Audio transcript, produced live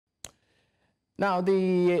Now,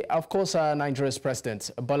 of course, Nigeria's President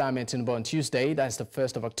Bola Ahmed Tinubu on Tuesday, that's the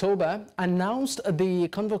 1st of October, announced the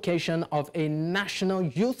convocation of a national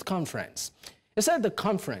youth conference. He said the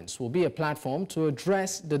conference will be a platform to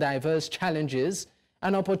address the diverse challenges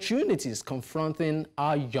and opportunities confronting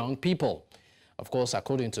our young people. Of course,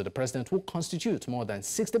 according to the president, who constitute more than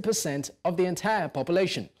 60% of the entire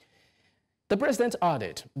population. The president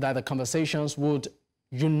added that the conversations would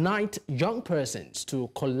unite young persons to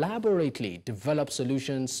collaboratively develop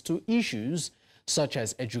solutions to issues such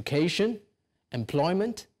as education,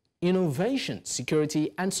 employment, innovation,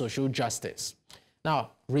 security, and social justice.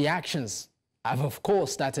 Now, reactions have, of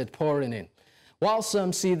course, started pouring in. While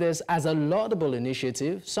some see this as a laudable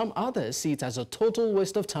initiative, some others see it as a total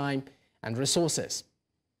waste of time and resources.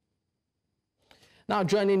 Now,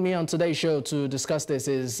 joining me on today's show to discuss this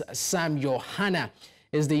is Sam Yohanna,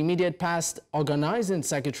 is the immediate Past Organising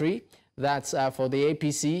Secretary. That's for the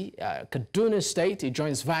APC, Kaduna State. He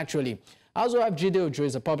joins virtually. I also have Jide Ojo,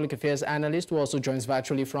 is a Public Affairs Analyst, who also joins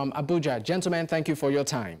virtually from Abuja. Gentlemen, thank you for your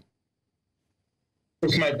time.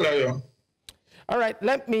 It's my pleasure. All right,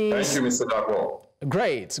 let me... Thank you, Mr. Dapo.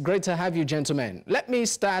 Great to have you, gentlemen. Let me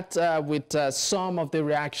start with some of the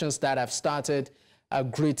reactions that have started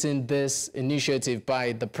greeting this initiative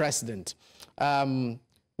by the president.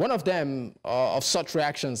 One of them, of such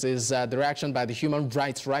reactions, is the reaction by the Human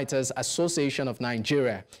Rights Writers Association of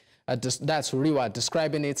Nigeria. That's RIWA,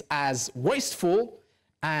 describing it as wasteful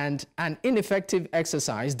and an ineffective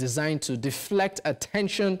exercise designed to deflect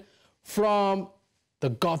attention from the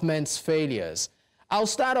government's failures. I'll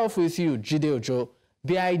start off with you, Jide Ojo.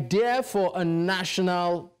 The idea for a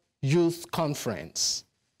national youth conference,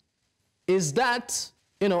 is that,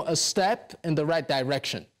 a step in the right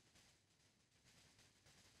direction?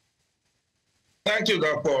 Thank you,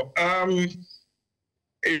 Dapo.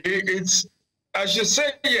 I should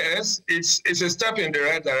say yes, it's a step in the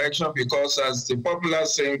right direction because, as the popular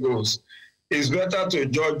saying goes, it's better to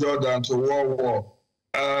judge than to war.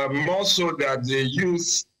 More so that the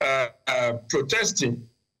youth protesting.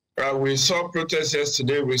 We saw protests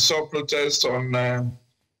yesterday. We saw protests on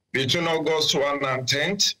between August 1 and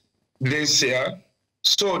 10th this year.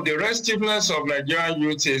 So the restiveness of Nigerian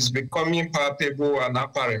youth is becoming palpable and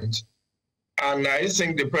apparent. And I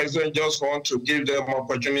think the president just wants to give them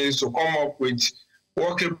opportunities to come up with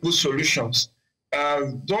workable solutions.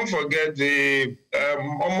 Don't forget,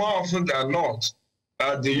 more often than not,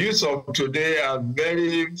 the youth of today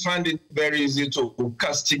find it very easy to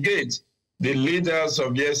castigate the leaders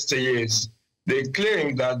of yesteryears. They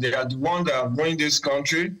claim that they are the ones that have ruined this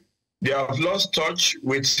country. They have lost touch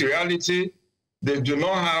with reality. They do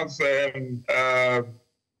not have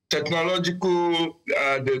technological,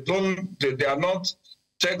 they are not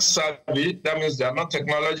tech savvy. That means they are not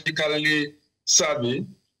technologically savvy.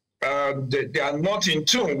 They are not in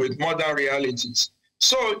tune with modern realities.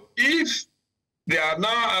 So if they are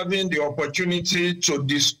now having the opportunity to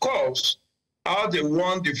discuss how they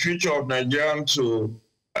want the future of Nigeria to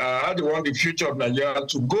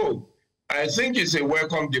go, I think it's a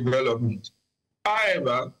welcome development.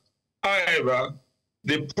 However,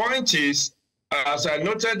 the point is, as I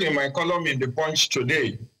noted in my column in the Punch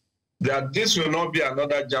today, that this will not be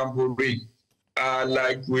another jamboree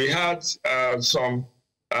like we had some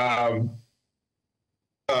 10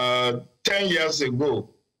 years ago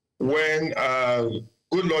when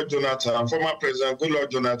Goodluck Jonathan, former President Goodluck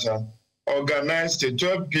Jonathan, organized a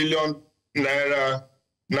 12 billion naira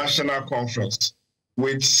national conference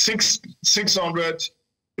with 600,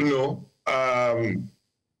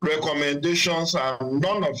 recommendations, and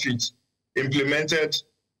none of it implemented,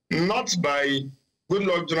 not by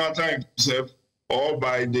Goodluck Jonathan himself or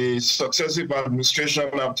by the successive administration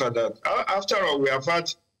after that. After all, we have had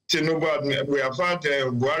Tinubu, we have had the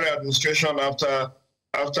Buhari administration after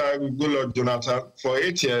Goodluck Jonathan for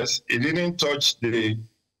 8 years. It didn't touch the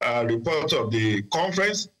report of the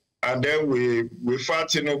conference, and then we fought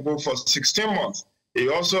Tinubu for 16 months. He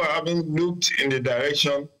also haven't looked in the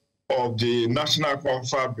direction of the National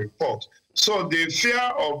Confab report. So the fear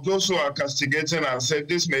of those who are castigating and say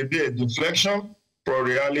this may be a deflection from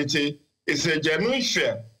reality is a genuine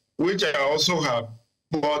fear, which I also have.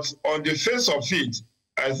 But on the face of it,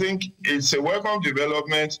 I think it's a welcome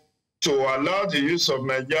development to allow the youth of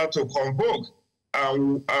Nigeria to convoke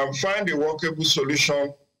and find a workable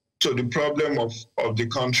solution to the problem of the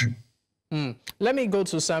country. Let me go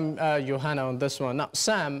to Sam Yohanna on this one. Now,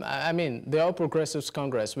 Sam, I mean, the All Progressives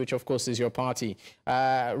Congress, which of course is your party,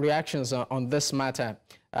 reactions on this matter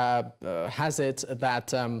has it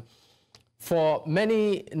that for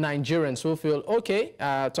many Nigerians who feel, okay,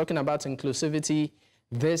 talking about inclusivity,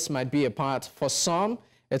 this might be a part. For some,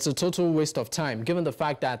 it's a total waste of time, given the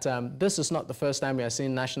fact that this is not the first time we are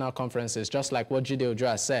seeing national conferences, just like what Jide Ojo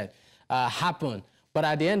has said, happen. But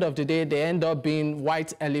at the end of the day, they end up being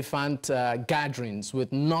white elephant gatherings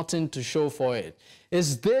with nothing to show for it.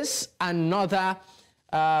 Is this another,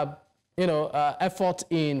 effort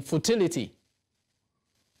in futility?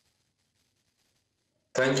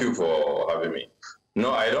 Thank you for having me.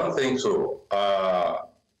 No, I don't think so.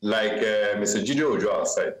 Like Mr. Jide Ojo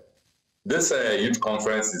has said, this youth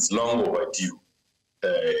conference is long overdue.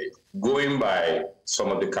 Going by some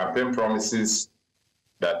of the campaign promises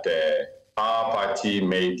that our party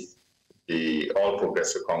made the All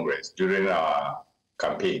Progressive Congress during our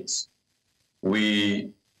campaigns,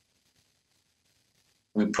 we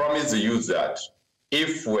promised the youth that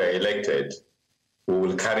if we're elected, we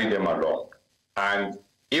will carry them along. And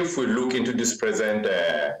if we look into this present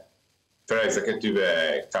Federal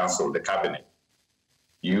Executive Council, the cabinet,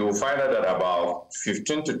 you will find out that about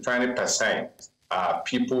 15 to 20% are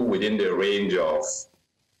people within the range of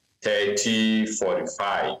 30,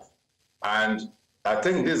 45. And I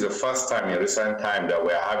think this is the first time in recent time that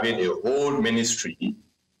we're having a whole ministry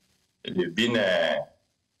being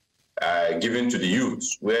given to the youth,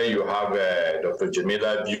 where you have Dr.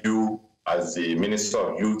 Jamila Biu as the Minister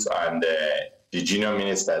of Youth and the junior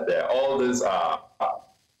minister there. All these are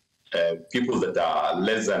people that are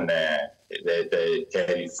less than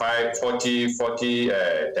 35, 40,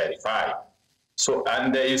 35. So,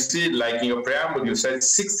 and you see, like in your preamble, you said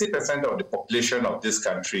 60% of the population of this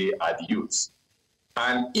country are the youths.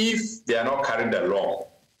 And if they are not carried along,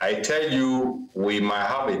 I tell you, we might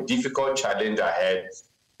have a difficult challenge ahead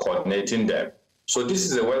coordinating them. So this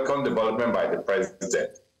is a welcome development by the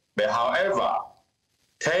president. But however,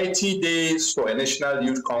 30 days for a national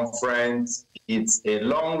youth conference, it's a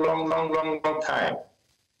long time.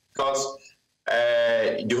 Because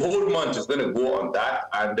the whole month is going to go on that.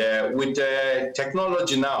 And with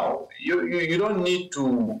technology now, you don't need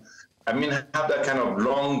to, have that kind of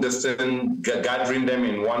long distance gathering them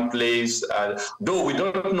in one place. Though we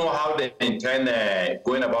don't know how they intend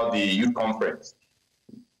going about the youth conference.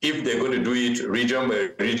 If they're going to do it region by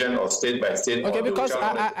region or state by state. Okay, because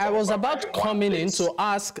I was about coming in to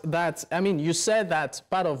ask that, you said that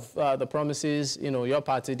part of the promises, your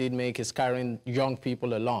party did make is carrying young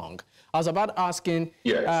people along. I was about asking,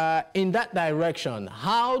 yes, in that direction,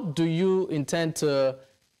 how do you intend to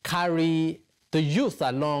carry the youth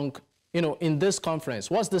along, in this conference?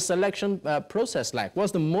 What's the selection process like?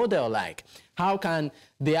 What's the model like? How can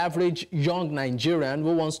the average young Nigerian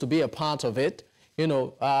who wants to be a part of it,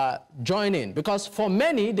 join in? Because for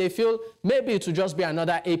many, they feel maybe it will just be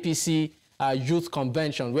another APC youth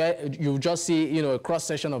convention where you just see, a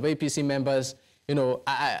cross-section of APC members,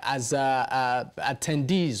 as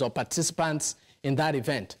attendees or participants in that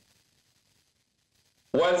event.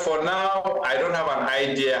 Well, for now, I don't have an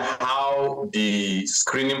idea how the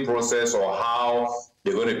screening process or how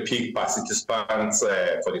they're going to pick participants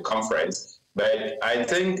for the conference. But I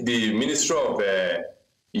think the Ministry of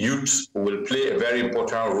Youth will play a very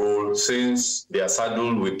important role since they are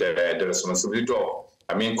saddled with the responsibility of,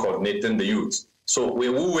 coordinating the youth. So we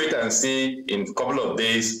will wait and see in a couple of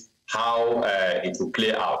days how it will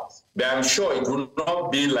play out. But I'm sure it will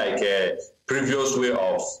not be like a previous way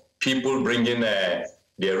of people bringing their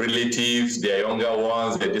relatives, their younger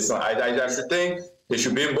ones, I should think there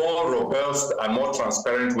should be a more robust and more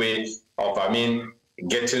transparent way of,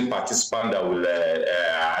 getting participants that will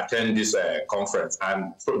attend this conference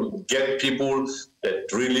and get people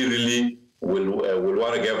that really will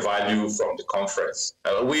want to get value from the conference.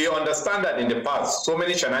 We understand that in the past, so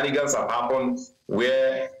many shenanigans have happened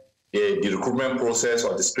where the recruitment process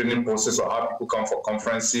or the screening process or how people come for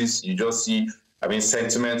conferences, you just see,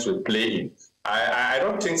 sentiments will play in. I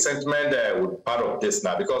don't think sentiment will be part of this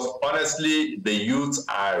now, because honestly, the youth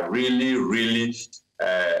are really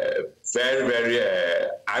very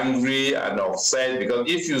angry and upset, because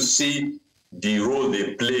if you see the role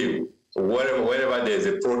they play, whenever there's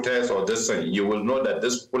a protest or this, you will know that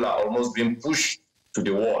these people are almost being pushed to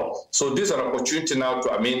the wall. So this is an opportunity now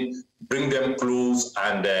to, bring them close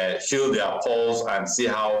and feel their pulse and see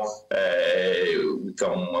how we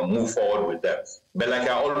can move forward with them. But like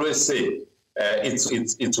I always say,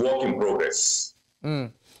 it's work in progress. All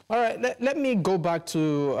right, let me go back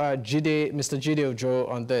to Mr. Jide Ojo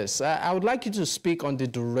on this. I would like you to speak on the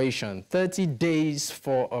duration, 30 days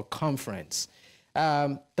for a conference.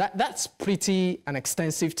 That's pretty an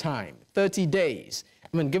extensive time, 30 days.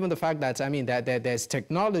 Given the fact that, that there's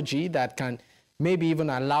technology that can maybe even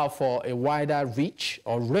allow for a wider reach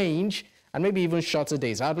or range and maybe even shorter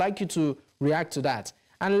days. I'd like you to react to that.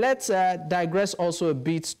 And let's digress also a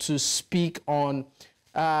bit to speak on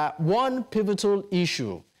one pivotal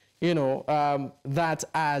issue, you know, that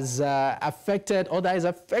has affected, or that is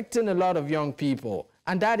affecting a lot of young people,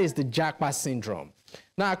 and that is the Japa syndrome.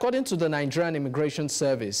 Now, according to the Nigerian Immigration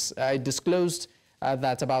Service, it disclosed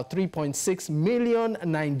that about 3.6 million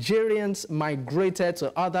Nigerians migrated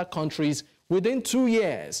to other countries within 2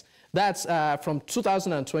 years. That's from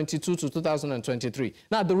 2022 to 2023.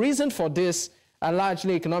 Now, the reason for this are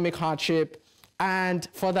largely economic hardship and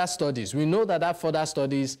further studies. We know that further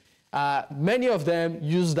studies, many of them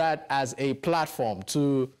use that as a platform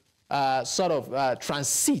to sort of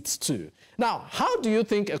transit to. Now, how do you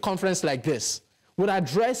think a conference like this would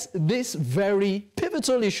address this very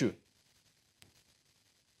pivotal issue?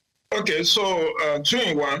 Okay, so 2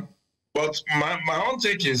 in 1. But my own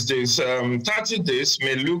take is this. 30 days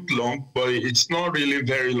may look long, but it's not really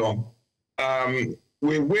very long.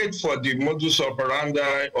 We wait for the modus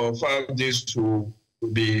operandi of how this to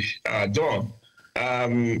be done.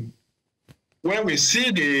 When we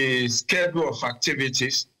see the schedule of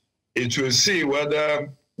activities, it will see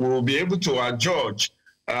whether we'll be able to adjudge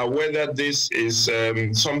whether this is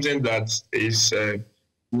something that is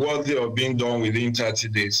worthy of being done within 30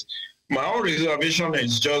 days. My own reservation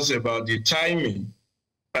is just about the timing,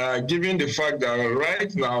 given the fact that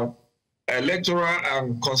right now, electoral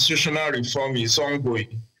and constitutional reform is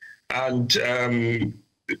ongoing, and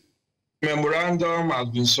memorandum has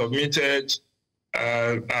been submitted,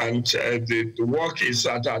 and the work is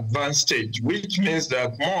at advanced stage, which means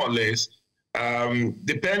that more or less,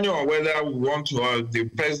 depending on whether we want to, the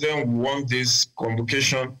president will want this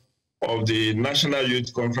convocation of the National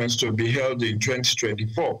Youth Conference to be held in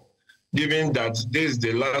 2024. Given that this is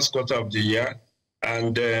the last quarter of the year,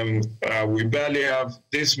 and we barely have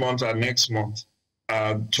this month and next month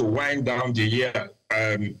to wind down the year.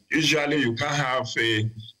 Usually you can't have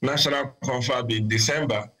a national conference in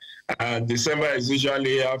December. December is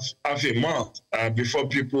usually half a month before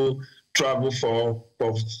people travel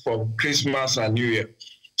for Christmas and New Year.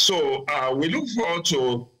 So we look forward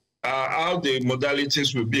to how the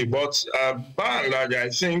modalities will be. But by and large, I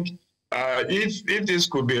think if this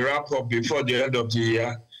could be wrapped up before the end of the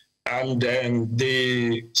year, and then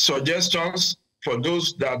the suggestions for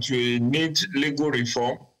those that will need legal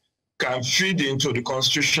reform can feed into the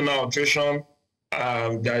constitutional alteration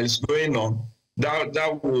that is going on,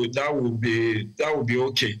 that would be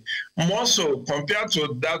okay. More so compared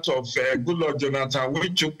to that of Goodluck Jonathan,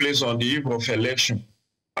 which took place on the eve of election.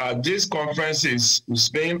 This conference is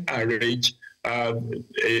being arranged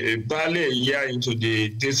barely a year into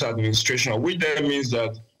this administration, which then means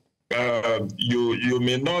that you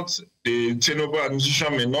may not, the Tinubu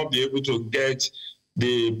administration may not be able to get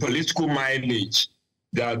the political mileage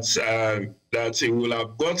that he will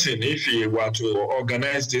have gotten if he were to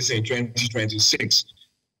organize this in 2026.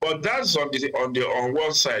 But that's on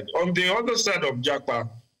one side. On the other side of Japa,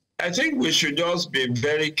 I think we should just be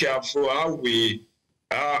very careful how we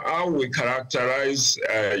characterize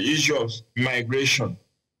issue of migration.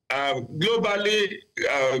 Globally,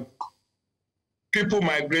 people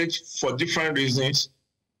migrate for different reasons.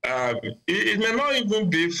 It may not even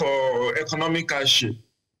be for economic hardship.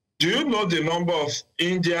 Do you know the number of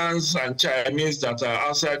Indians and Chinese that are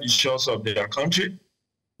outside the shores of their country?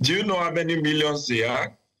 Do you know how many millions they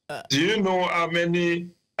are? Do you know how many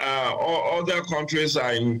other countries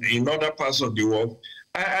are in other parts of the world?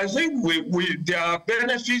 I think there are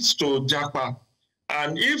benefits to Japa,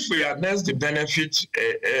 and if we harness the benefits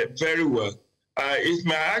very well, it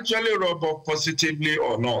may actually rub off positively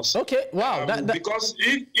on us. Okay, wow. Because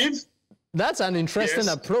if that's an interesting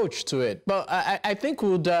approach to it. But I think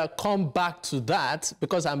we'll come back to that,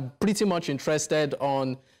 because I'm pretty much interested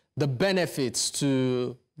on the benefits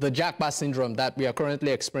to the Japa syndrome that we are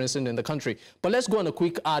currently experiencing in the country. But let's go on a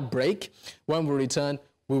quick ad break. When we return,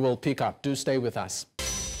 we will pick up. Do stay with us.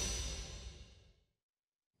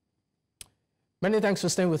 Many thanks for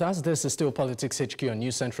staying with us. This is still Politics HQ on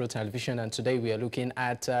News Central Television, and today we are looking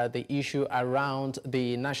at the issue around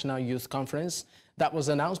the National Youth Conference that was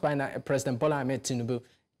announced by President Bola Ahmed Tinubu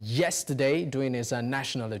yesterday during his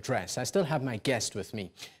national address. I still have my guest with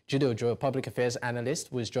me, Jide Ojo, a public affairs analyst,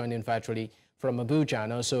 who is joining virtually from Abuja,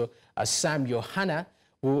 and also Sam Yohanna,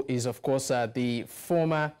 who is, of course, the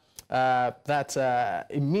former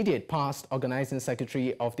immediate past organizing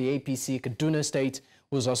secretary of the APC Kaduna State,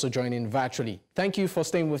 who's also joining virtually. Thank you for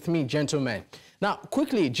staying with me, gentlemen. Now,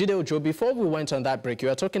 quickly, Jide Ojo, before we went on that break, you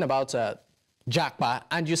were talking about Japa,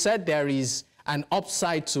 and you said there is an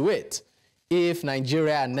upside to it if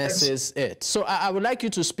Nigeria harnesses it. So I would like you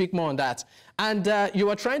to speak more on that. And you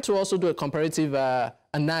were trying to also do a comparative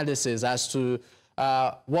analysis as to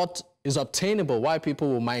what is obtainable, why people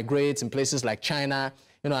will migrate in places like China,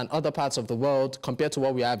 and other parts of the world compared to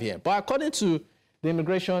what we have here. But according to the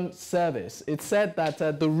Immigration Service, it said that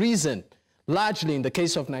the reason, largely in the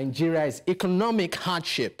case of Nigeria, is economic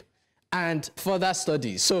hardship and further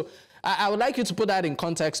studies. So I would like you to put that in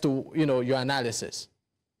context to, your analysis.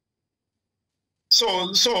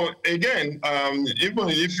 So again, even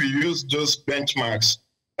if you use those benchmarks,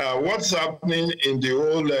 what's happening in the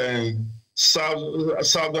whole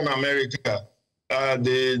Southern America,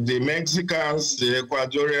 the Mexicans, the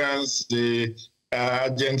Ecuadorians, the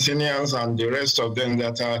Argentinians, and the rest of them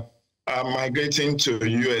that are migrating to the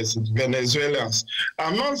U.S., Venezuelans.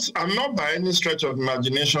 I'm not by any stretch of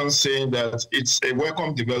imagination saying that it's a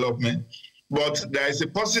welcome development, but there is a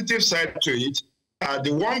positive side to it.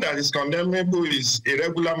 The one that is condemnable is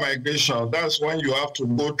irregular migration. That's when you have to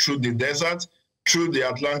go through the desert, through the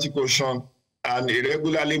Atlantic Ocean, and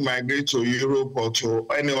irregularly migrate to Europe or to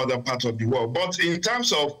any other part of the world. But in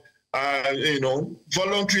terms of,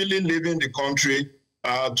 voluntarily leaving the country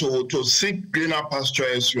to seek greener pasture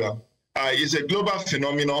elsewhere, it's a global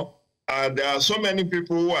phenomenon. There are so many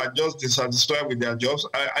people who are just dissatisfied with their jobs.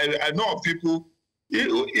 I know of people,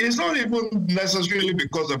 it's not even necessarily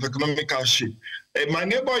because of economic hardship. My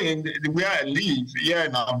neighbor where I live, here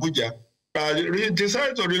in Abuja,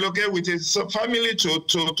 decided to relocate with his family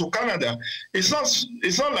to Canada. It's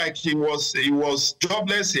not like he was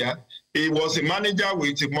jobless here. He was a manager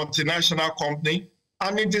with a multinational company,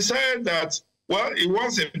 and he decided that, well, he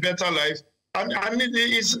wants a better life, and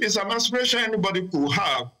it's an aspiration anybody could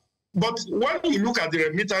have. But when you look at the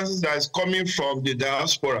remittances that is coming from the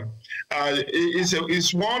diaspora,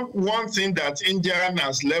 it's one thing that India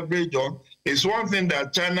has leveraged on. It's one thing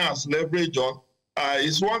that China has leveraged on.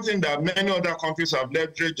 It's one thing that many other countries have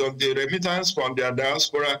leveraged on, the remittance from their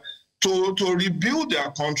diaspora to rebuild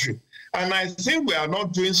their country. And I think we are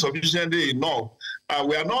not doing sufficiently enough.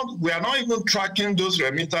 We are not even tracking those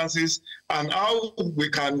remittances and how we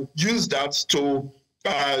can use that to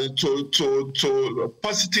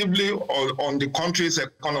positively on the country's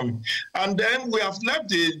economy. And then we have left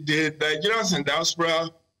the Nigerians in diaspora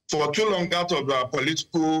for too long out of the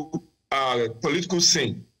political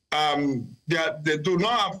scene. They do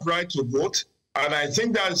not have right to vote, and I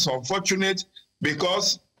think that is unfortunate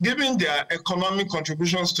because given their economic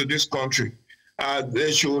contributions to this country,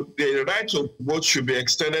 the right to vote should be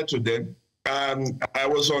extended to them. I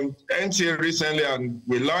was on NTA recently, and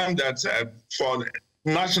we learned that for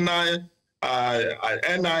national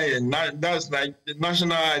NIN, that's like the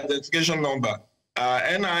national identification number,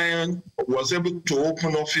 NIN was able to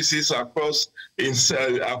open offices across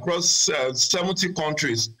 70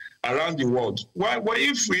 countries around the world. Why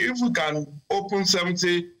if we can open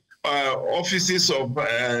 70 offices of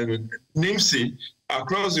NIMSI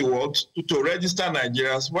across the world to register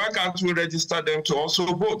Nigerians, why can't we register them to also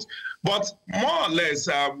vote? But more or less,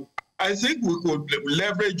 I think we could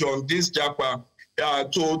leverage on this JAPA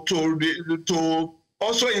to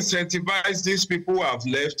also incentivize these people who have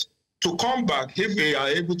left to come back if we are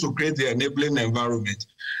able to create the enabling environment.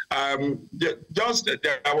 There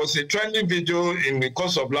was a trending video in the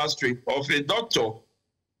course of last week of a doctor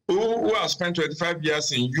who has spent 25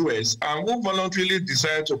 years in US and who voluntarily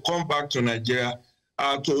decided to come back to Nigeria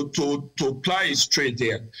to ply his trade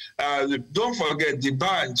there. Don't forget the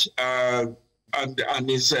bench and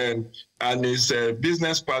his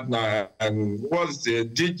business partner was the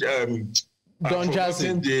Don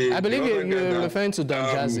Jazzy. I believe you're referring to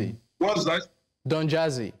Don Jazzy. What's that? Don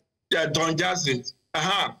Jazzy. Yeah, Don Jazzy.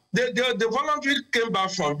 They voluntarily came back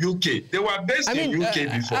from UK. They were based in UK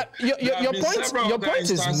before. Your point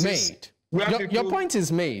is made. Your point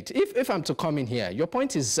is made. If I'm to come in here, your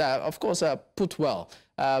point is, of course, put well.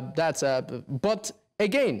 But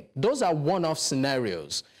again, those are one-off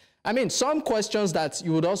scenarios. I mean, some questions that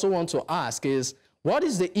you would also want to ask is, what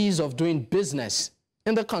is the ease of doing business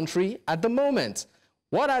in the country at the moment?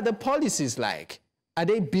 What are the policies like? Are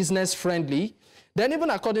they business friendly? Then even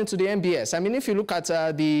according to the MBS, I mean, if you look at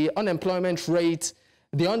the unemployment rate,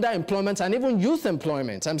 the underemployment, and even youth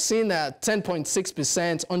employment, I'm seeing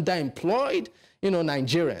 10.6% underemployed,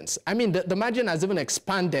 Nigerians. I mean, the margin has even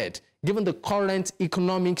expanded given the current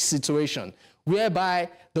economic situation, whereby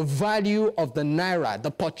the value of the naira,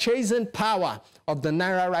 the purchasing power of the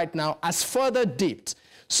naira right now has further dipped.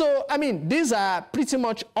 So, I mean, these are pretty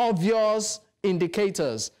much obvious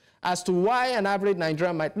indicators as to why an average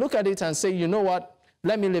Nigerian might look at it and say, you know what,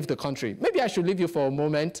 let me leave the country. Maybe I should leave you for a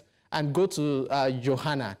moment and go to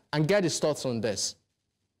Yohanna and get his thoughts on this.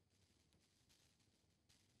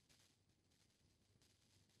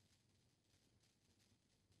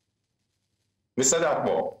 Mr.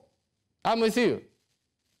 Dakbo. I'm with you.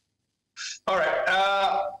 All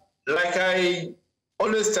right. Like I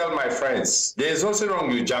always tell my friends, there's nothing wrong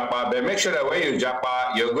with Japa, but make sure that when you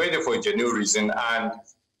Japa, you're going there for a genuine reason, and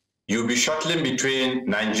you'll be shuttling between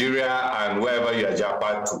Nigeria and wherever you are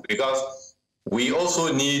Japa to, because we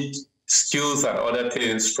also need skills and other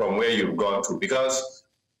things from where you've gone to. Because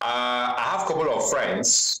I have a couple of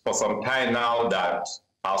friends for some time now that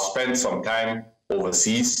I'll spend some time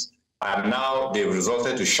overseas, and now they've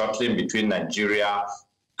resulted to shuttling between Nigeria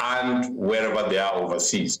and wherever they are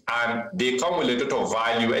overseas. And they come with a lot of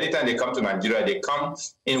value. Anytime they come to Nigeria, they come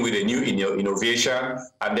in with a new innovation.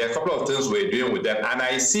 And there are a couple of things we're doing with them. And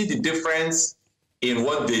I see the difference in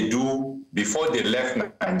what they do before they left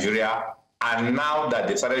Nigeria, and now that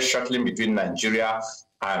they started shuttling between Nigeria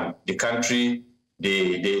and the country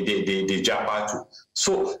they Japa to.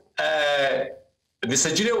 So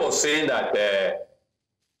Mr. Jide was saying that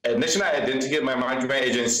a National Identity Management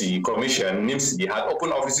Agency Commission, NIMSI, had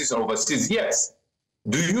opened offices overseas. Yes.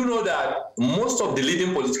 Do you know that most of the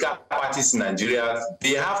leading political parties in Nigeria,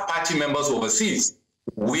 they have party members overseas,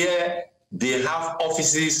 where they have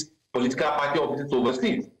offices, political party offices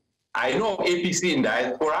overseas? I know of APC in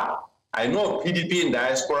diaspora. I know of PDP in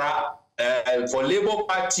diaspora. For Labour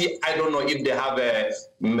Party, I don't know if they have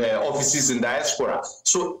offices in diaspora.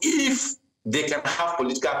 So if they can have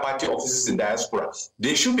political party offices in diaspora,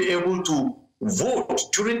 they should be able to vote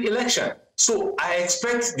during election. So I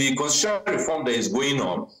expect the constitutional reform that is going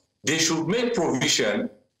on, they should make provision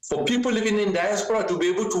for people living in diaspora to be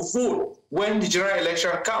able to vote when the general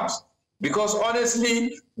election comes. Because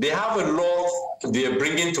honestly, they have a law they're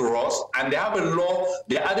bringing to us, and they have a law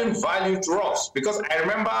they're adding value to us. Because I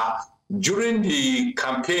remember during the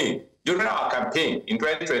campaign, during our campaign in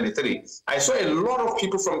 2023, I saw a lot of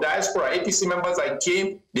people from diaspora, APC members that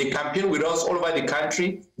came, they campaigned with us all over the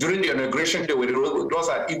country during the inauguration day with us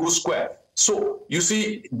at Eagle Square. So you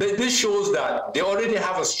see, this shows that they already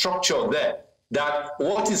have a structure there, that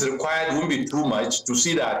what is required won't be too much to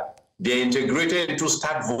see that they're integrated to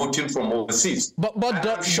start voting from overseas. But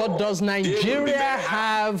does Nigeria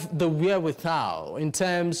have the wherewithal in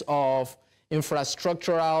terms of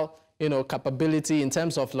infrastructural capability, in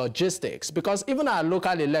terms of logistics? Because even our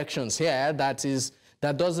local elections here,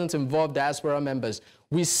 that doesn't involve diaspora members,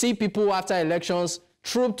 we see people after elections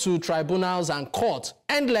troop to tribunals and court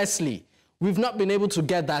endlessly. We've not been able to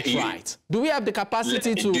get that right. Do we have the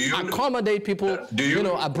capacity to accommodate people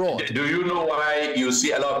abroad? Do you know why you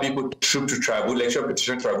see a lot of people troop to election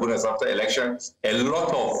petition tribunals after election? A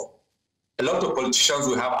lot of politicians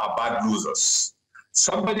we have are bad losers.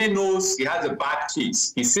 Somebody knows he has a bad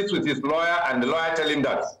case. He sits with his lawyer, and the lawyer tells him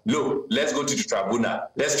that, look, let's go to the tribunal.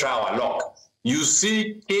 Let's try our luck. You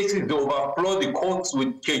see cases, they overflow the courts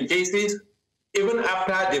with cases. Even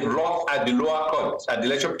after they've lost at the lower court, at the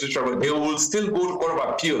election petition tribunal, they will still go to court of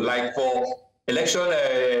appeal, like for election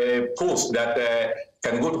posts that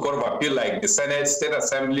can go to court of appeal, like the Senate, State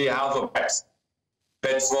Assembly, House of Reps.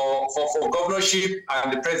 But for governorship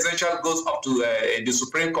and the presidential goes up to the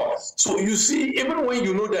Supreme Court. So you see, even when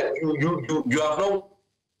you know that you have no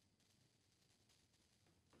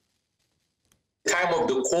time of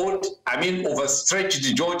the court, overstretch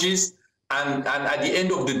the judges, and at the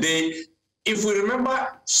end of the day, if we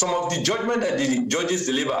remember some of the judgment that the judges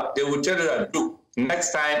deliver, they will tell you that, look,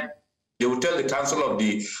 next time, they will tell the council of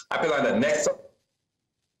the appellant that next time,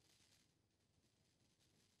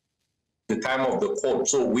 the time of the court.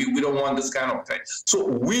 So we don't want this kind of thing. So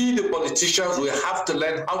we, the politicians, we have to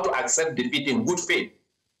learn how to accept defeat in good faith.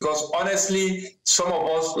 Because honestly, some of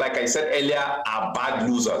us, like I said earlier, are bad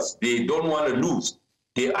losers. They don't want to lose.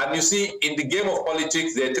 And you see, in the game of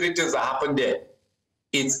politics, there are three things that happen there.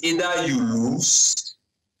 It's either you lose,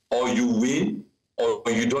 or you win,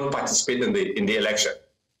 or you don't participate in the election.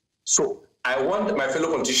 So I want my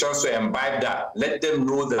fellow politicians to imbibe that. Let them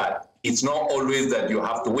know that it's not always that you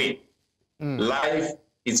have to win. Life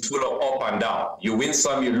is full of up and down. You win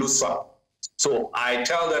some, you lose some. So I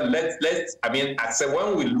tell them, accept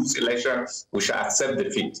when we lose election, we should accept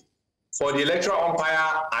defeat. For the electoral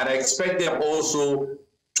umpire, and I expect them also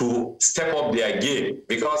to step up their game,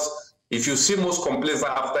 because if you see most complaints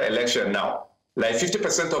after election now, like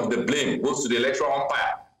 50% of the blame goes to the electoral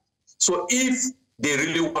umpire. So if they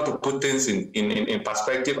really want to put things in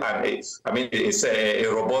perspective, and it's a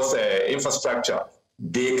robust infrastructure,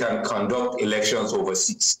 they can conduct elections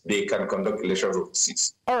overseas. They can conduct elections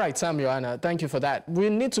overseas. All right, Sam Yohanna, thank you for that. We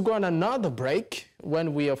need to go on another break.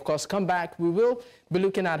 When we, of course, come back, we will be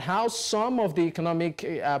looking at how some of the economic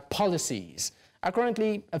policies are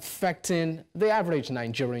currently affecting the average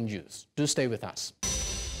Nigerian youth. Do stay with us.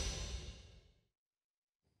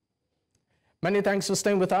 Many thanks for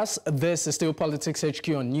staying with us. This is still Politics HQ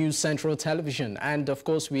on News Central Television. And of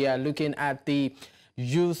course, we are looking at the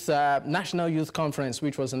National Youth Conference,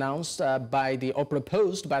 which was announced or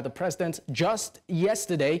proposed by the president just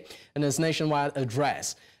yesterday in his nationwide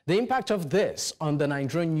address. The impact of this on the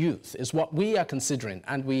Nigerian youth is what we are considering.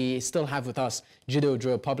 And we still have with us Jide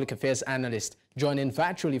Ojo, Public Affairs Analyst, joining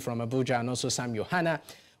virtually from Abuja, and also Sam Yohanna,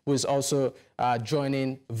 who is also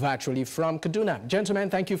joining virtually from Kaduna. Gentlemen,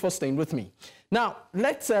 thank you for staying with me. Now,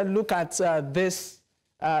 let's look at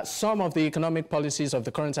some of the economic policies of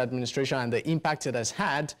the current administration and the impact it has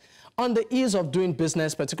had on the ease of doing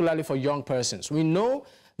business, particularly for young persons. We know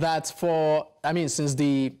that since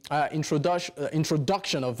the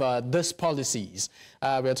introduction of these policies,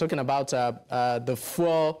 we're talking about the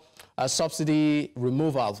fuel subsidy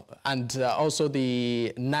removal and also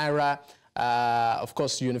the Naira, of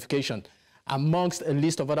course, unification, amongst a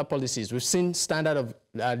list of other policies. We've seen standard of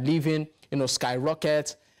living,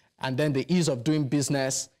 skyrocket, and then the ease of doing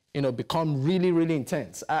business, become really, really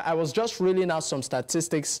intense. I was just reading out some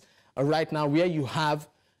statistics right now where you have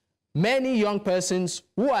many young persons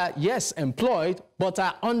who are, yes, employed, but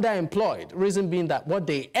are underemployed. Reason being that what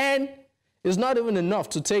they earn is not even enough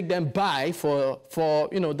to take them by for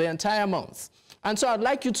the entire month. And so I'd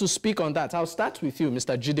like you to speak on that. I'll start with you,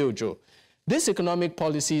 Mr. Jide Ojo. These economic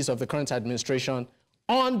policies of the current administration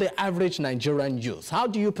on the average Nigerian youth, how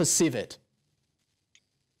do you perceive it?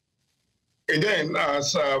 Again,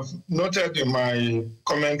 as I've noted in my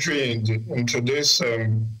commentary in today's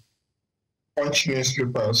Punch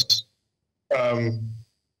newspapers,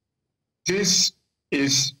 this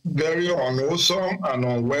is very unwholesome and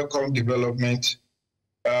unwelcome development.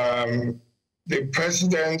 The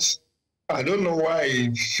president, I don't know why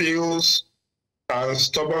he feels and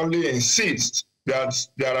stubbornly insists that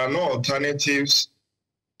there are no alternatives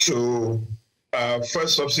to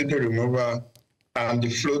first subsidy removal and the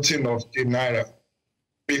floating of the Naira.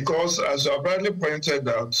 Because, as you have rightly pointed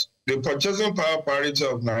out, the purchasing power parity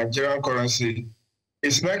of Nigerian currency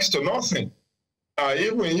is next to nothing.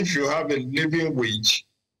 Even if you have a living wage,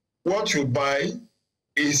 what you buy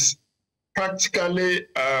is practically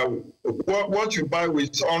what you buy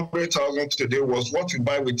with 100,000 today was what you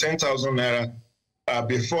buy with 10,000 Naira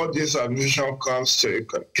before this administration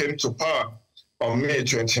came to power on May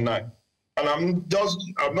 29. And I'm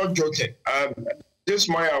not joking. This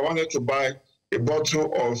morning I wanted to buy a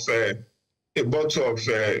bottle of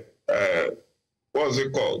what's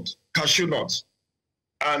it called? Cashew nuts.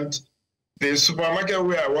 And the supermarket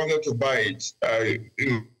where I wanted to buy it,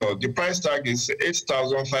 the price tag is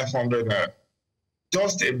 8,500 naira.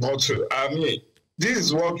 Just a bottle. I mean, this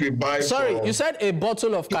is what we buy. Sorry, for, you said a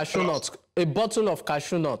bottle of cashew nuts. A bottle of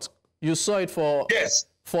cashew nuts. You saw it for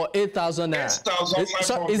 8,000 naira.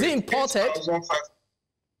 8,500. Is it imported?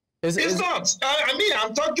 It's not. I mean,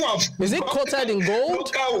 I'm talking of. Is it coated in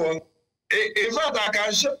gold? In fact, I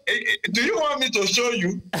can show. Do you want me to show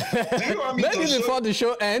you? Do you want me Maybe to before show the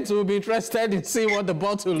show ends, we'll be interested in seeing what the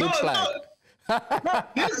bottle looks like. No,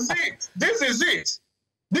 this is it. This is it.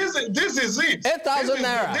 This is it. 8,000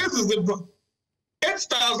 naira. This is the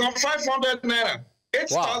 8,500 naira.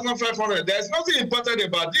 8,500. There's nothing important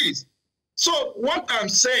about this. So what I'm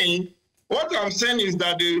saying is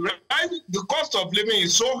that the cost of living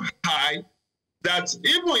is so high that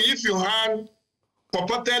even if you have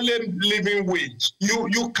purportedly living wage,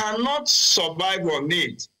 you cannot survive on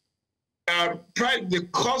it. The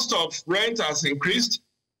cost of rent has increased,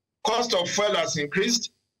 cost of fuel has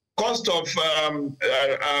increased, cost of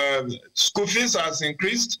school fees has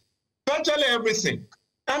increased, virtually everything.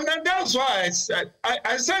 And then that's why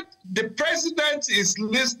I said the president is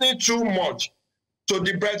listening too much to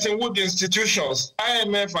the Bretton Woods institutions,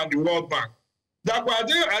 IMF and the World Bank. That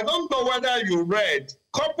I don't know whether you read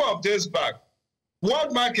a couple of days back,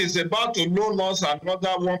 World Bank is about to loan us another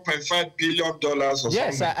 $1.5 billion or something.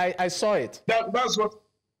 Yes, I saw it. That's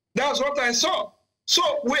what I saw.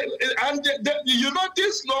 So,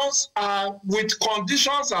 these loans are with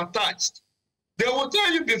conditions attached. They will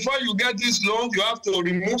tell you before you get this loan, you have to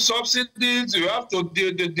remove subsidies, you have to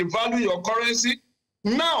devalue your currency.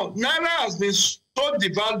 Now, Naira has been so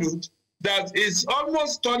devalued that it's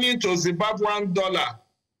almost turning to Zimbabwean dollar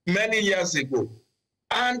many years ago.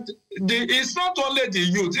 And it's not only the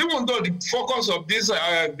youth, even though the focus of this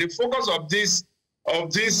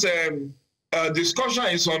discussion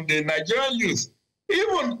is on the Nigerian youth.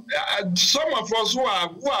 Even some of us who are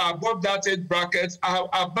above that age bracket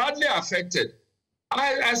are badly affected.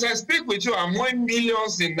 As I speak with you, I'm owing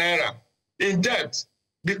millions in Naira in debt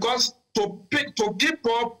because to keep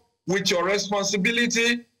up with your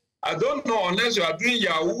responsibility, I don't know, unless you are doing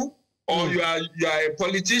Yahoo or you are a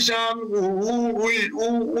politician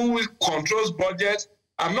who controls budget.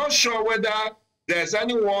 I'm not sure whether there's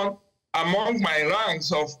anyone among my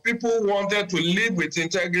ranks of people who wanted to live with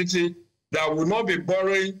integrity that would not be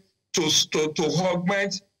borrowing to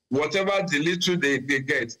augment whatever the little they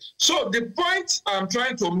get. So the point I'm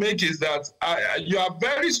trying to make is that you are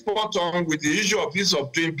very spot on with the issue of ease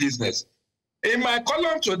of doing business. In my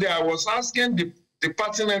column today, I was asking the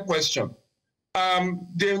pertinent question.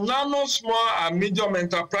 The nano, small, and medium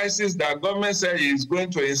enterprises that government said is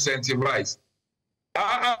going to incentivize,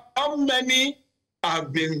 how many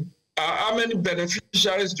have been, how many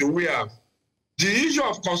beneficiaries do we have? The issue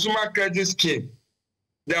of consumer credit scheme,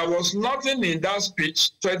 there was nothing in that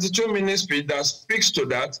speech, 22-minute speech, that speaks to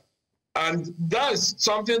that. And that's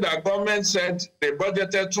something that government said they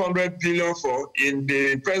budgeted 200 billion for in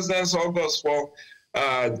the president's August 4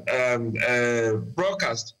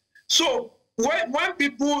 broadcast. So when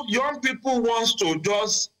young people want to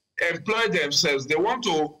just employ themselves, they want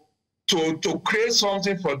to create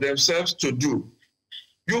something for themselves to do,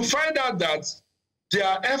 you find out that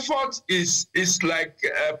their effort is like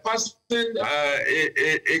a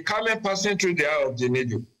camel passing through the eye of the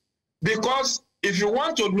needle. Because if you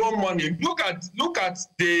want to loan money, look at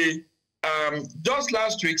the just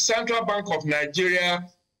last week, Central Bank of Nigeria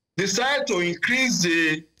decided to increase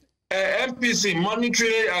the MPC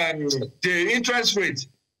monetary the interest rate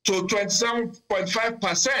to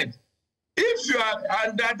 27.5%. If you are,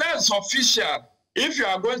 and that's official, if you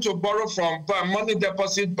are going to borrow from money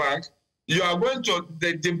deposit bank, you are going to,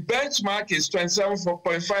 the benchmark is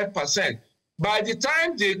 27.5%. By the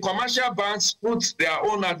time the commercial banks put their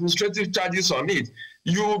own administrative charges on it,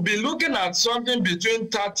 you will be looking at something between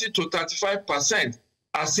 30 to 35%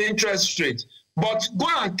 as interest rate. But go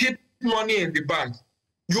and keep money in the bank.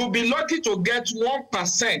 You'll be lucky to get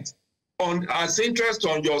 1% as interest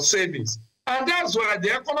on your savings. And that's why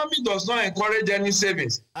the economy does not encourage any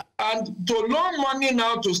savings. And to loan money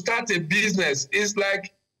now to start a business is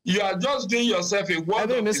like you are just doing yourself a world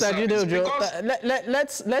of Mr. Jide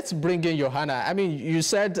Ojo, let's bring in Yohanna. I mean, you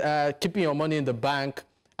said keeping your money in the bank,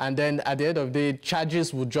 and then at the end of the day,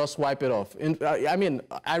 charges would just wipe it off. I mean,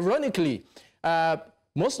 ironically,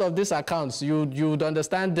 most of these accounts, you'd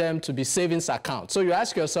understand them to be savings accounts. So you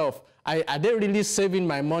ask yourself, are they really saving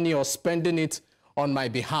my money or spending it on my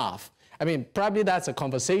behalf? I mean, probably that's a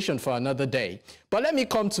conversation for another day. But let me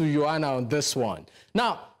come to Yohanna on this one.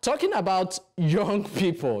 Now, talking about young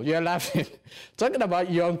people, you're laughing. Talking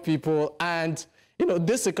about young people and, you know,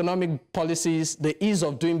 this economic policies, the ease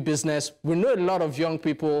of doing business. We know a lot of young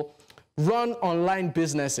people run online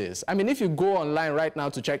businesses. I mean, if you go online right now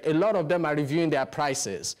to check, a lot of them are reviewing their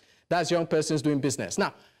prices. That's young persons doing business.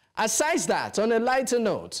 Now, aside that, on a lighter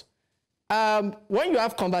note, when you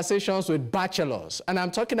have conversations with bachelors, and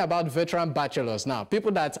I'm talking about veteran bachelors now,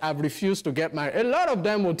 people that have refused to get married, a lot of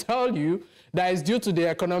them will tell you that it's due to the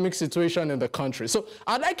economic situation in the country. So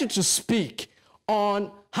I'd like you to speak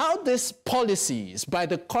on how these policies by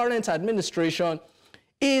the current administration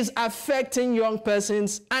is affecting young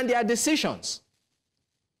persons and their decisions.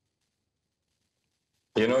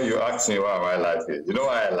 You know, you asked me why am I laughing. You know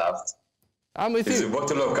why I laughed? I'm with you. It's a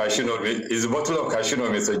bottle of cashew nut. It's a bottle of cashew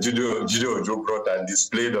nut Mr. Jide Ojo brought and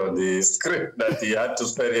displayed on the screen that he had to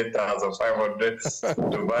spend 8,500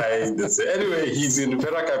 to buy this. Anyway, he's in the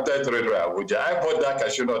Federal Capital Territory, Abuja. I bought that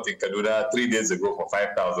cashew nut in Kaduna 3 days ago for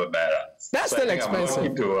 5,000 naira. That's so still expensive. I'm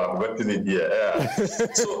lucky to have gotten it here. Yeah.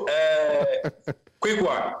 So, quick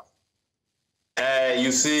one.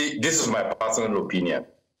 You see, this is my personal opinion.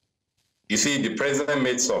 You see, the president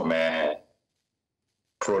made some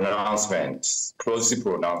pronouncements, policy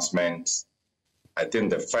pronouncements, I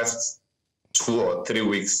think the first 2 or 3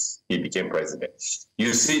 weeks he became president.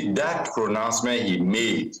 You see, that pronouncement he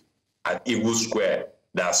made at Eagle Square,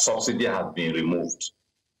 that subsidy has been removed.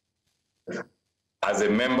 As a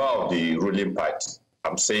member of the ruling party,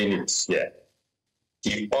 I'm saying it here,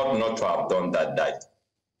 he ought not to have done that.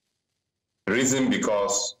 Reason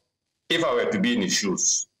because if I were to be in his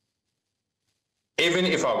shoes, even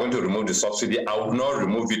if I'm going to remove the subsidy, I will not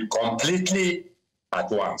remove it completely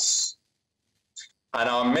at once. And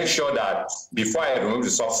I'll make sure that before I remove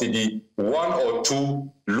the subsidy, 1 or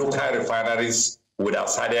 2 local refineries would have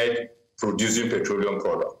started producing petroleum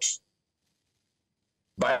products.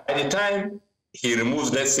 By the time he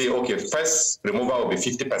removes, let's say, okay, first removal will be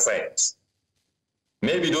 50%.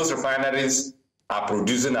 Maybe those refineries are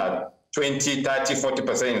producing at 20, 30,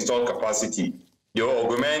 40% installed capacity. They will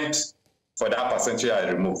augment for that percentage I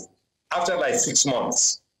remove. After like 6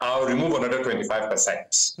 months, I'll remove another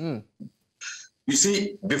 25%. You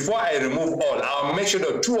see, before I remove all, I'll make sure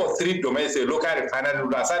that 2 or 3 domains, the local refinery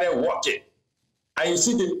will started working. And you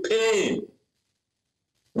see the pain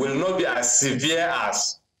will not be as severe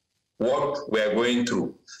as what we're going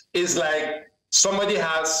through. It's like somebody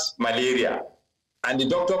has malaria and the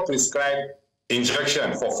doctor prescribed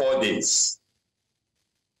injection for 4 days.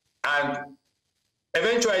 And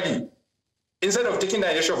eventually, instead of taking the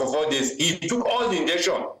injection for 4 days, he took all the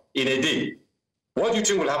injection in a day. What do you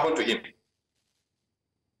think will happen to him?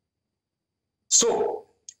 So,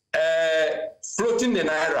 floating the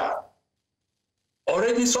naira,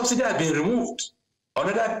 already subsidy has been removed.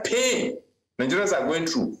 Another pain Nigerians are going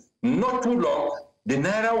through. Not too long, the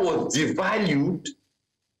naira was devalued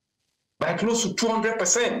by close to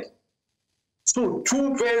 200%. So,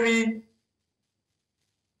 2 very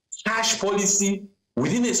harsh policy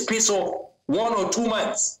within a space of 1 or 2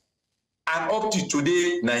 months. And up to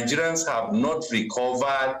today, Nigerians have not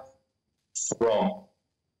recovered from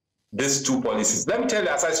these 2 policies. Let me tell you,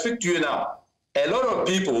 as I speak to you now, a lot of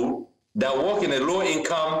people that work in a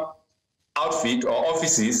low-income outfit or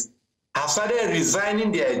offices have started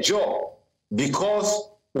resigning their job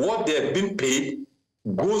because what they've been paid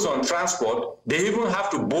goes on transport. They even have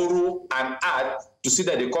to borrow and add to see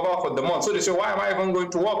that they cover for the month. So they say, why am I even going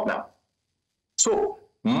to work now? So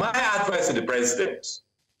my advice to the president,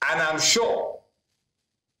 and I'm sure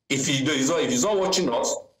if he's not watching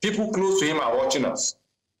us, people close to him are watching us.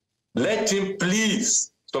 Let him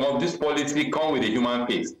please, some of these policies come with a human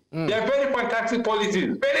face. They are very fantastic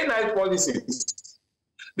policies, very nice policies.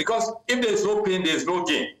 Because if there's no pain, there's no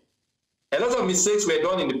gain. A lot of mistakes were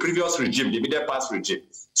done in the previous regime, the immediate past regime.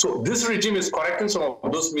 So this regime is correcting some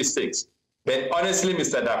of those mistakes. But honestly,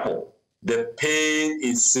 Mr. Dapo, the pain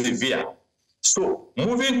is severe. So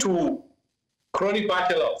moving to chronic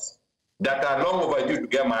bachelors that are long overdue to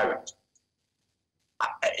get married.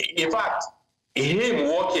 In fact, him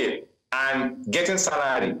working and getting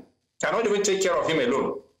salary cannot even take care of him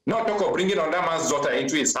alone. Not talk of bringing another man's daughter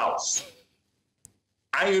into his house.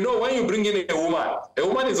 And you know, when you bring in a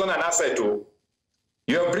woman is not an asset too.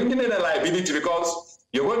 You're bringing in a liability because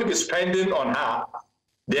you're going to be spending on her.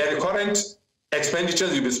 There are the current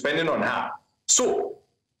expenditures you'll be spending on her. So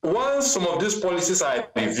once some of these policies are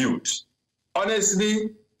reviewed,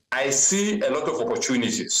 honestly, I see a lot of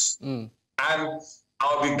opportunities. And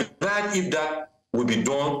I'll be glad if that will be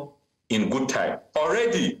done in good time.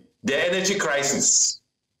 Already, the energy crisis.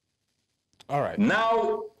 All right.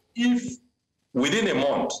 Now, if within a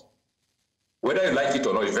month, whether you like it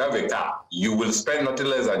or not, if you have a car, you will spend nothing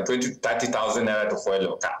less than 20,000 to 30,000 naira to fuel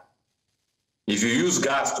your car. If you use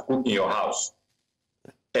gas to cook in your house,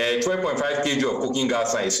 12.5 kg of cooking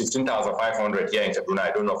gas is 15,500 here in Kaduna.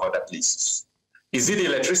 I don't know of other places. Is it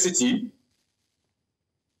electricity?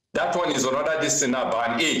 That one is another distance now,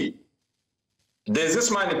 band A. There's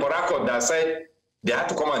this man in Port Harcourt that said they had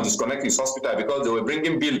to come and disconnect his hospital because they were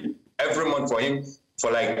bringing bill every month for him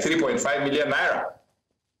for like 3.5 million naira.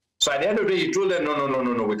 So at the end of the day, he told them,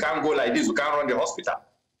 no, we can't go like this. We can't run the hospital.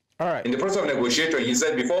 All right. In the process of negotiating, he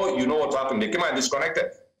said, before you know what happened, they came and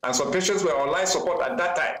disconnected. And some patients were on life support at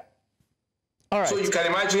that time. All right. So you can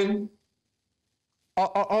imagine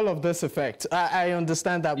all of this effect. I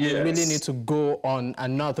understand that we really need to go on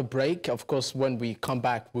another break. Of course, when we come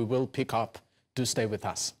back, we will pick up. Do stay with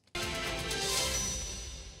us.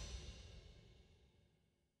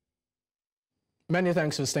 Many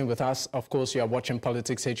thanks for staying with us. Of course, you are watching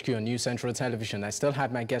Politics HQ on News Central Television. I still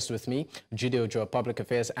have my guest with me, Jide Ojo, a public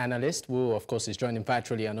affairs analyst, who, of course, is joining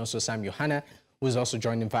virtually, and also Sam Yohanna, who is also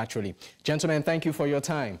joining virtually. Gentlemen, thank you for your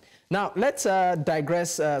time. Now, let's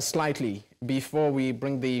digress slightly before we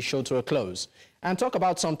bring the show to a close and talk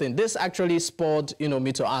about something. This actually spurred,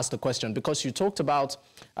 me to ask the question because you talked about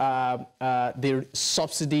the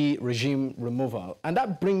subsidy regime removal. And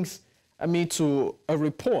that brings me to a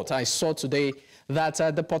report I saw today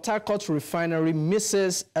that the Port Harcourt refinery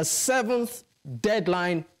misses a 7th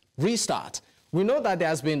deadline restart. We know that there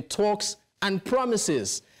has been talks and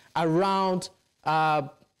promises around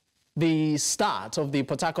the start of the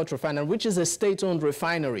Port Harcourt refinery, which is a state-owned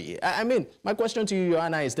refinery. I mean, my question to you,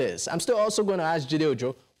 Johanna, is this. I'm still also going to ask Jide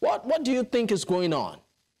Ojo, what do you think is going on?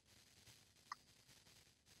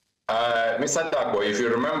 Mr. Dagbo, if you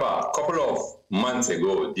remember, a couple of months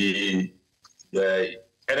ago, the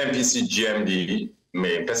NNPC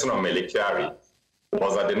GMD, person of Melekari,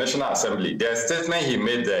 was at the National Assembly. The statement he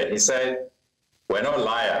made there, he said, we're not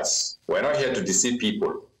liars. We're not here to deceive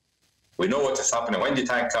people. We know what is happening. When the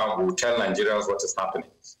time comes, we'll tell Nigerians what is happening.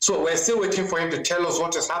 So we're still waiting for him to tell us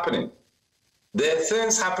what is happening. There are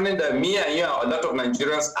things happening that me and you, a lot of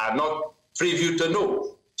Nigerians are not privy to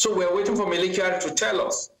know. So we're waiting for Melekari to tell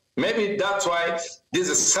us. Maybe that's why this is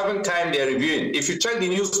the seventh time they're reviewing. If you check the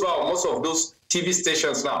news flow, most of those TV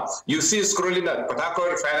stations now, you see scrolling at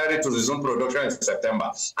Akure refinery to resume production in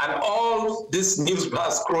September. And all this news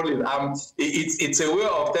blast scrolling, it's a way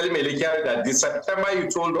of telling Melekari that this September you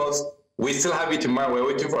told us, we still have it in mind, we're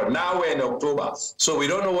waiting for it. Now we're in October, so we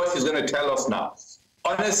don't know what he's going to tell us now.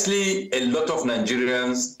 Honestly, a lot of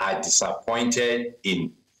Nigerians are disappointed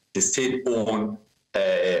in the state-owned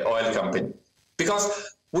oil company because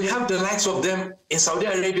we have the likes of them in Saudi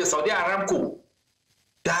Arabia, Saudi Aramco,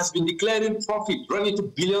 that has been declaring profit, running to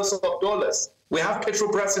billions of dollars. We have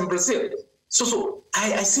Petrobras in Brazil. So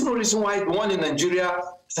I see no reason why the one in Nigeria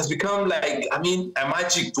has become like, a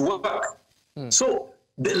magic to work. So,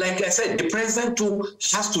 like I said, the president too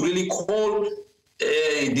has to really call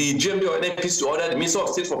the GMB or NPs to order the Minister of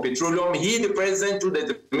State for Petroleum. He, the president, to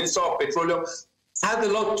the Minister of Petroleum, has a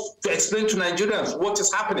lot to explain to Nigerians what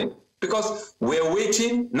is happening. Because we're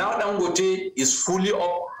waiting. Now Dangote is fully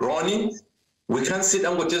up running. We can't see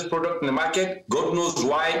Dangote's product in the market. God knows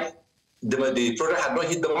why the product had not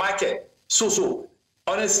hit the market. So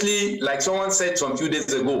honestly, like someone said some few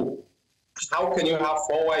days ago, how can you have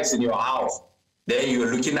 4 wives in your house? Then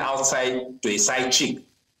you're looking outside to a side chick.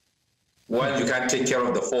 Well, you can't take care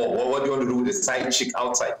of the 4. What do you want to do with the side chick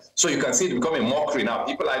outside? So you can see it becoming mockery now.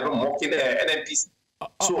 People are even mocking the NNPC.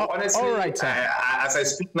 So honestly, all right, as I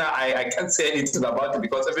speak now, I can't say anything about it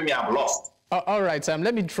because even me, I'm lost. All right, Sam,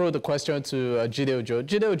 let me throw the question to Jide Ojo.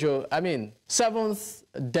 Jide Ojo, 7th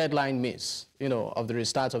deadline miss, of the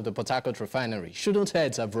restart of the Port Harcourt refinery. Shouldn't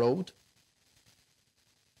heads have rolled?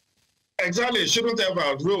 Exactly, shouldn't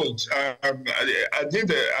have rolled. I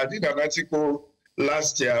did an article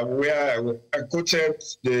last year where I quoted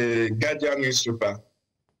the Guardian newspaper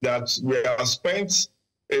that we have spent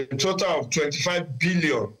a total of 25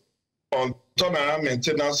 billion on turnaround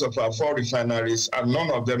maintenance of our 4 refineries, and none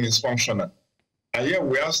of them is functional. And yet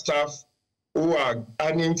we have staff who are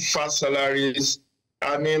earning fast salaries,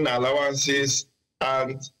 earning allowances,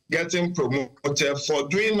 and getting promoted for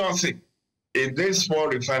doing nothing in these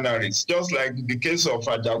 4 refineries, just like the case of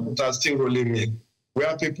Ajaguta Steel Rolling Mill,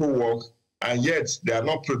 where people work, and yet they are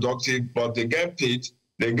not productive, but they get paid,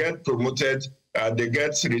 they get promoted, they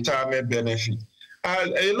get retirement benefit.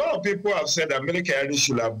 A lot of people have said that Melekari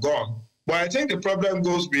should have gone, but I think the problem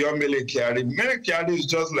goes beyond Melekari. Melekari is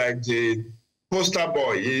just like the poster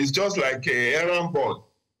boy. He's just like an errand boy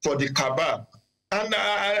for the cabal. And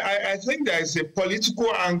I think there is a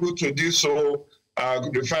political angle to this, so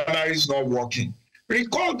the refinery is not working.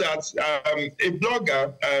 Recall that a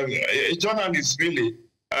blogger, a journalist really,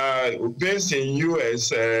 based in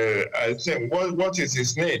US, I think, what is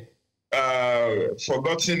his name?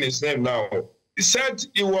 Forgotten his name now. He said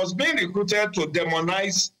he was being recruited to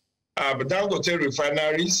demonize Dangote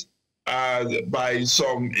refineries by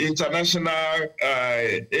some international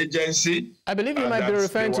agency. I believe you might be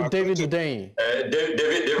referring to David Udein.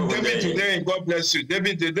 David Udein, God bless you.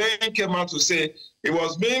 David Udein came out to say he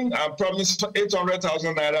was being promised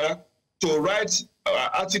 800,000 naira to write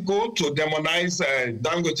article to demonize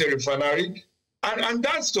Dangote refinery. And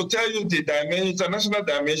that's to tell you the international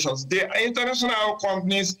dimensions. The international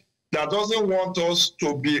companies that doesn't want us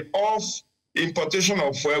to be off importation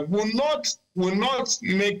of fuel will not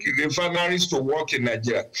make refineries to work in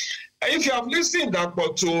Nigeria. If you have listened to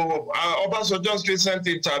Obasanjo's recent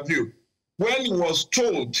interview, when he was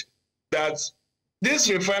told that these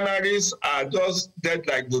refineries are just dead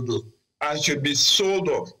like dodo and should be sold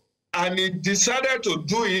off, and he decided to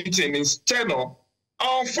do it in his tenure,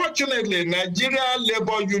 unfortunately, Nigerian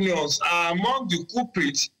labor unions are among the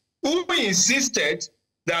culprits who insisted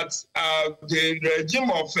that the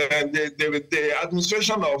regime of the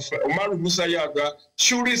administration of Umaru Musa Yar'Adua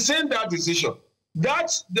should rescind that decision.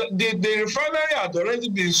 That the refinery had already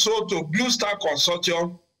been sold to Blue Star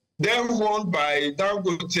Consortium, then owned by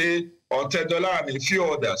Dangote, Otedola, and a few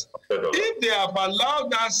others. If they have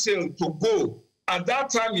allowed that sale to go at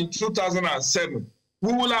that time in 2007,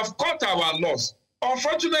 we will have cut our loss.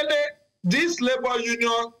 Unfortunately, this labor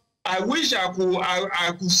union, I wish I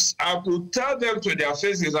could tell them to their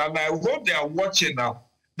faces, and I hope they are watching now,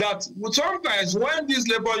 that sometimes when these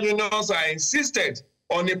labor unions are insisted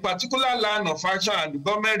on a particular line of action and the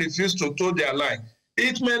government refused to toe their line,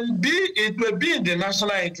 it may be in the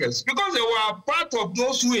national interest, because they were part of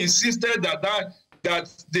those who insisted that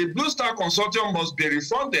the Blue Star Consortium must be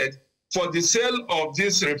refunded for the sale of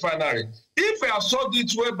this refinery. If we had sold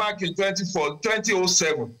it way back in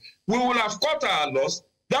 2007, we would have cut our loss.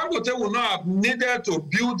 Dangote would not have needed to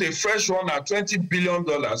build a fresh one at $20 billion.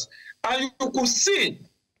 And you could see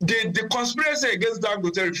the conspiracy against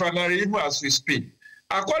Dangote refinery even as we speak.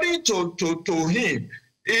 According to him,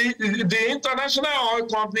 the international oil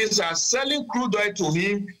companies are selling crude oil to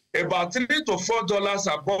him about $3 to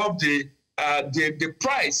 $4 above the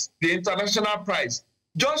price, the international price,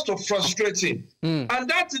 just to frustrate him. And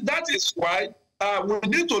that is why we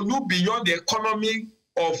need to look beyond the economy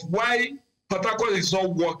of why Port Harcourt is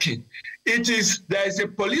not working. There is a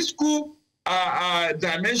political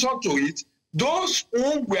dimension to it. Those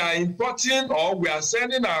whom we are importing or we are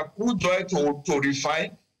sending our crude oil to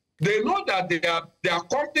refine, they know that their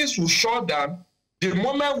companies will shut down the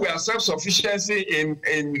moment we are self-sufficiency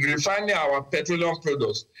in refining our petroleum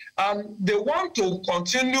products. And they want to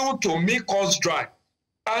continue to make us dry.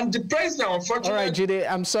 And the president, unfortunately, all right,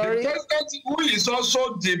 Jide, I'm sorry. The president, who is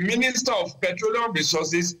also the Minister of Petroleum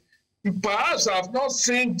Resources, perhaps have not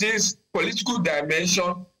seen this political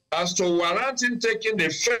dimension as to warrant him taking the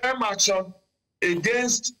firm action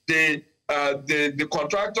against the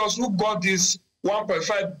contractors who got this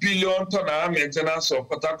 1.5 billion ton maintenance of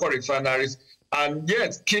Port Harcourt refineries, and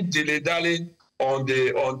yet keep dilly-dallying on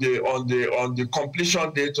the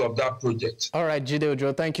completion date of that project. All right, Jide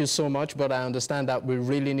Ojo, thank you so much, but I understand that we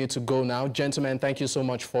really need to go now. Gentlemen, thank you so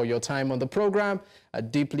much for your time on the program. I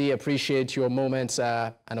deeply appreciate your moments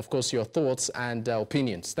and, of course, your thoughts and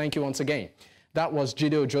opinions. Thank you once again. That was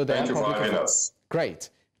Jide Ojo there. Thank you for having us. Great.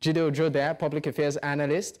 Jide Ojo there, Public Affairs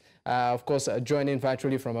Analyst, of course, joining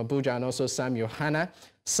virtually from Abuja, and also Sam Yohanna.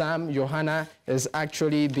 Sam Yohanna is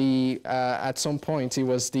actually at some point, he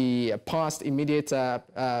was the past immediate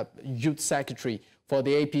youth secretary for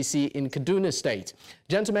the APC in Kaduna State.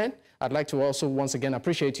 Gentlemen, I'd like to also once again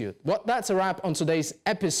appreciate you. Well, that's a wrap on today's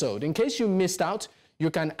episode. In case you missed out, you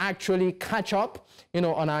can actually catch up,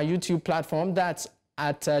 on our YouTube platform. That's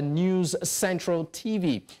at News Central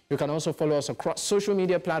TV. You can also follow us across social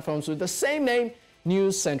media platforms with the same name,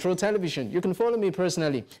 News Central Television. You can follow me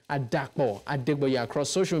personally at Dakmo, at Digboya across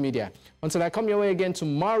social media. Until I come your way again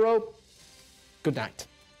tomorrow, good night.